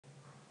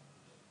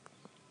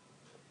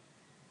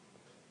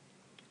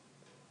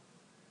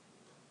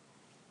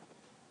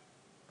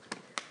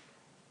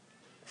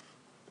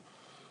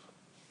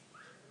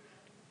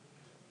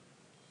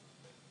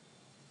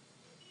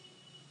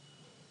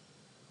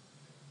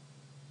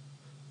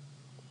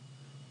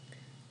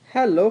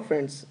Hello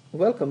friends,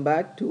 welcome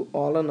back to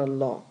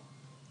allornonelaw.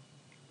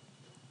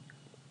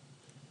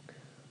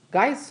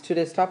 Guys,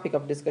 today's topic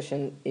of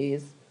discussion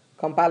is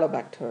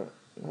Campylobacter.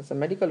 That's a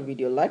medical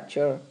video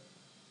lecture,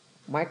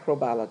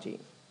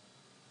 microbiology.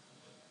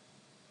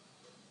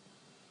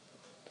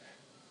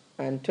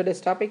 And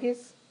today's topic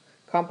is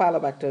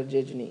Campylobacter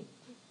jejuni.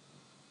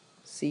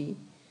 C.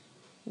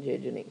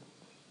 jejuni.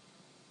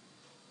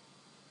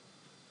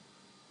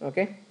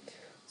 Okay.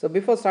 So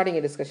before starting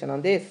a discussion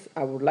on this,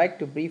 I would like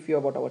to brief you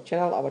about our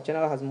channel. Our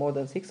channel has more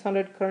than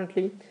 600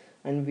 currently,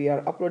 and we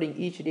are uploading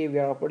each day. We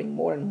are uploading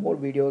more and more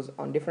videos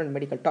on different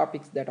medical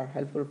topics that are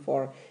helpful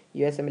for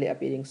USMLE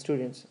appearing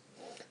students.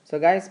 So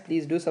guys,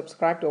 please do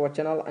subscribe to our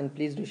channel and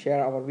please do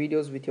share our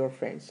videos with your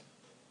friends.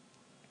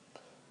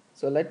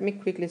 So let me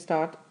quickly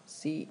start.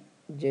 C.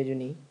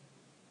 jejuni.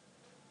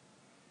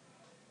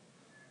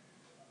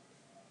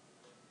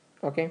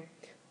 Okay.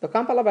 The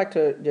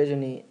Campylobacter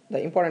jejuni,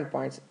 the important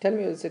points. Tell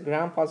me, it's a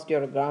gram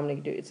positive or a gram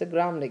negative? It's a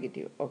gram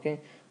negative. Okay.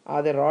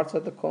 Are the rods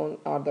of the cone?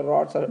 Are the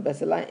rods or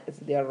bacilli?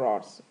 They are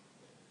rods.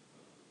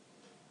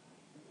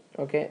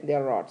 Okay, they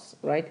are rods,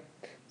 right?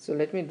 So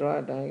let me draw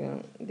a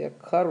diagram. They are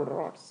curved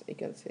rods, you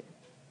can say.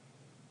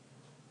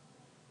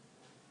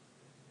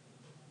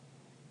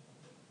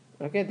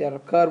 Okay, they are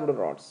curved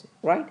rods,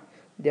 right?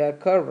 They are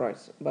curved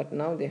rods, but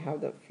now they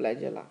have the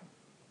flagella.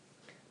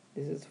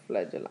 This is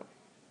flagella.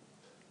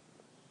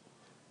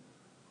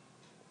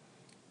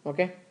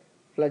 Okay,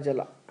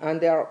 flagella, and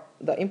they are,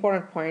 the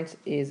important points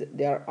is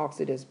they are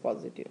oxidase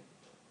positive.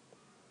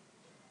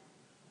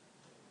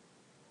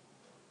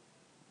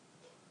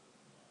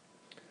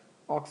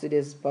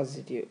 Oxidase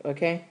positive.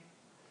 Okay,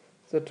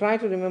 so try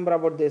to remember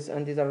about this,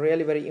 and these are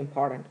really very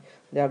important.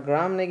 They are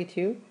gram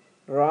negative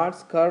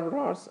rods, curved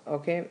rods.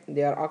 Okay,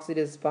 they are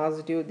oxidase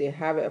positive. They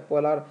have a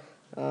polar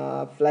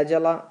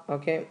flagella.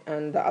 Okay,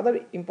 and the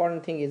other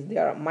important thing is they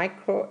are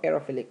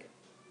microaerophilic.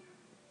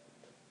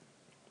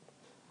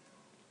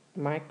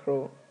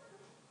 Microaerophilic.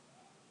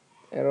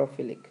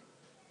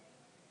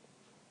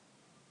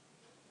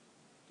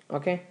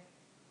 Okay,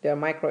 they are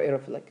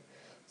microaerophilic.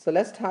 So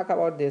let's talk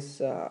about this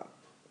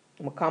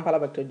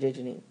Campylobacter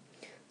jejuni.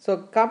 So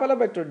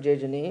Campylobacter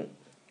jejuni,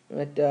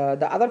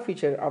 the other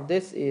feature of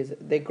this is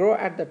they grow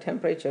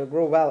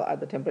well at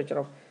the temperature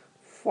of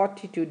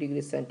 42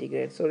 degrees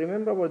centigrade. So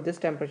remember about this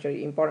temperature,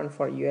 important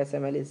for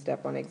USMLE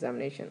step 1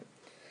 examination.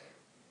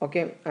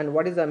 Okay, and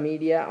what is the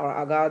media or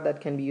agar that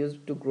can be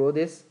used to grow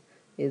this?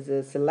 Is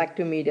a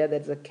selective media,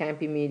 that's a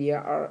Campy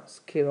media or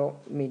sciro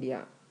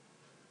media.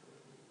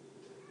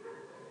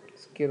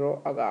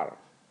 Sciro agar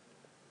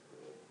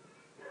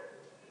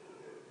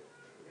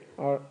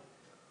or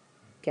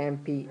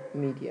Campy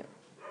media.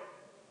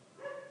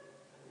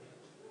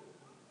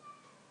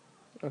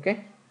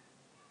 Okay,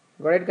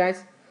 got it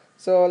guys?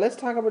 So let's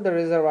talk about the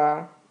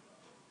reservoir.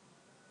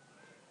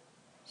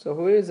 So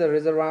who is the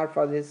reservoir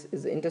for this?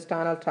 Is the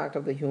intestinal tract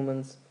of the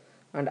humans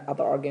and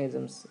other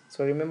organisms.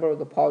 So remember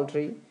the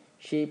poultry,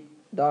 sheep,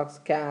 dogs,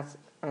 cats,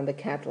 and the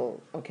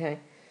cattle. Okay,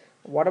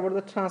 what about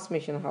the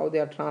transmission? How they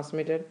are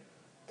transmitted?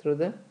 Through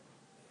the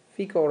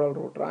fecal-oral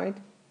route, right?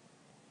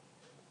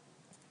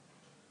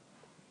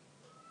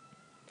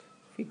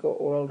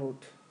 Fecal-oral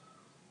route.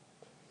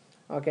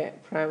 Okay,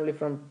 primarily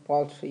from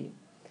poultry.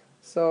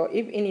 So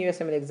if in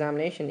USMLE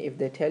examination, if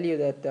they tell you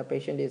that the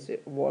patient he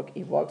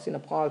works in a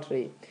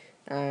poultry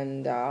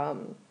and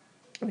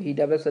he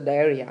develops a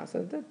diarrhea,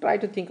 so try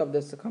to think of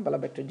this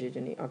Campylobacter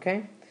jejuni.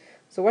 Okay,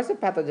 so what's the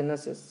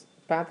pathogenesis?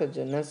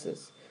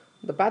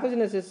 The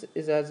pathogenesis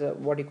is as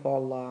what you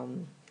call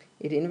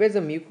it invades the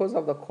mucosa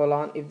of the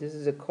colon. If this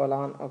is a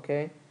colon,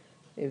 okay,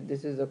 if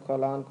this is a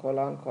colon,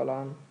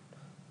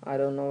 I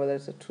don't know whether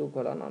it's a true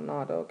colon or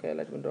not. Okay,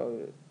 let me draw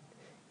it.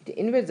 It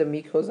invades the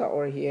mucosa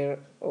over here.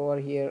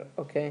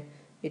 Okay,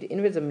 it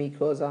invades the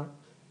mucosa.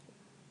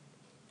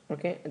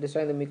 Okay,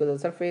 destroying the mucosal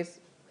surface,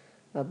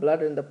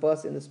 blood in the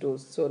pus in the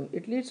stools. So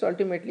it leads to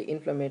ultimately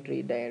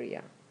inflammatory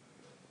diarrhea.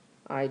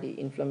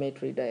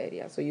 Inflammatory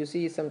diarrhea. So you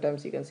see,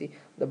 sometimes you can see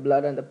the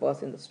blood and the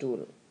pus in the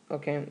stool.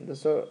 Okay,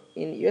 so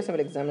in USMLE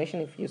examination,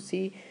 if you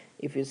see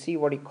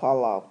what you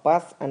call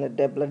pus and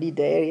a bloody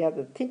diarrhea,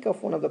 then think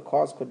of one of the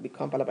cause could be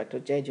Campylobacter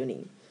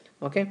jejuni.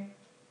 Okay.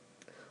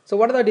 So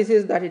what are the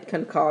diseases that it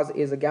can cause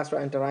is a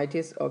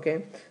gastroenteritis.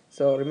 Okay,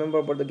 so remember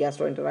about the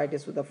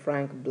gastroenteritis with the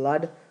frank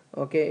blood.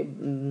 Okay,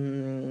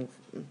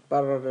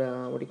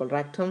 per what you call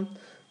rectum.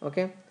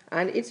 Okay,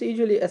 and it's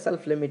usually a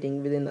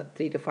self-limiting within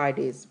 3 to 5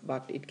 days,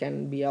 but it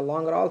can be a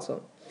longer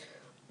also.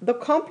 The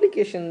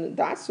complication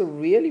that's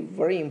really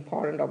very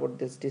important about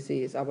this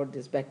disease, about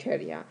this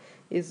bacteria,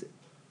 is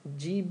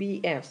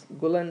GBS,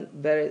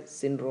 Guillain-Barré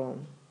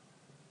syndrome.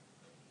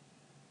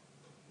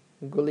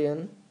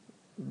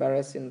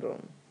 Guillain-Barré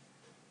syndrome.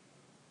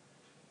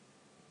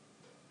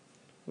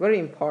 Very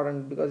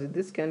important because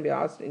this can be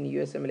asked in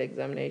USMLE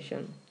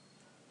examination.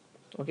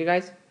 Okay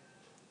guys,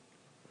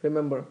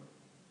 remember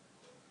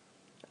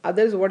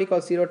there is what you call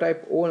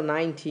serotype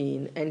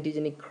O19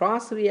 antigenic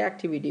cross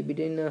reactivity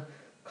between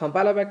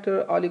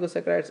Campylobacter,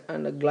 oligosaccharides,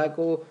 and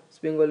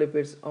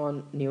glycosphingolipids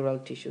on neural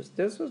tissues.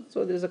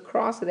 So there's a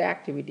cross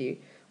reactivity,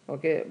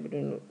 okay,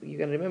 between, you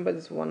can remember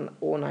this one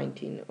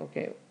O19,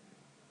 okay,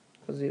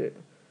 0,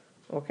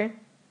 okay,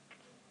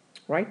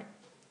 right?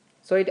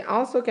 So it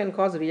also can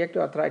cause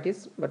reactive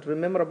arthritis, but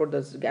remember about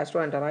this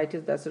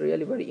gastroenteritis, that's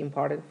really very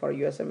important for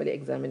USMLE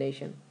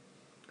examination,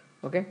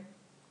 okay?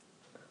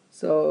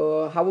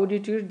 So how would you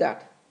treat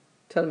that?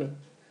 Tell me.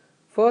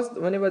 First,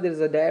 whenever there is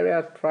a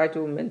diarrhea, try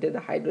to maintain the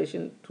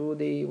hydration through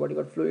the what you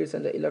call fluids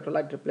and the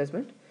electrolyte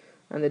replacement.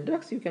 And the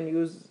drugs you can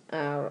use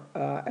are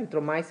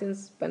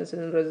erythromycins,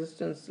 penicillin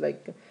resistance,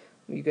 like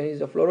you can use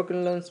the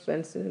fluoroquinolones,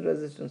 penicillin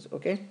resistance.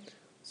 Okay.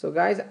 So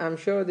guys, I'm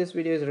sure this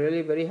video is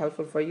really very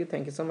helpful for you.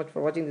 Thank you so much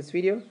for watching this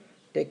video.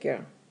 Take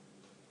care.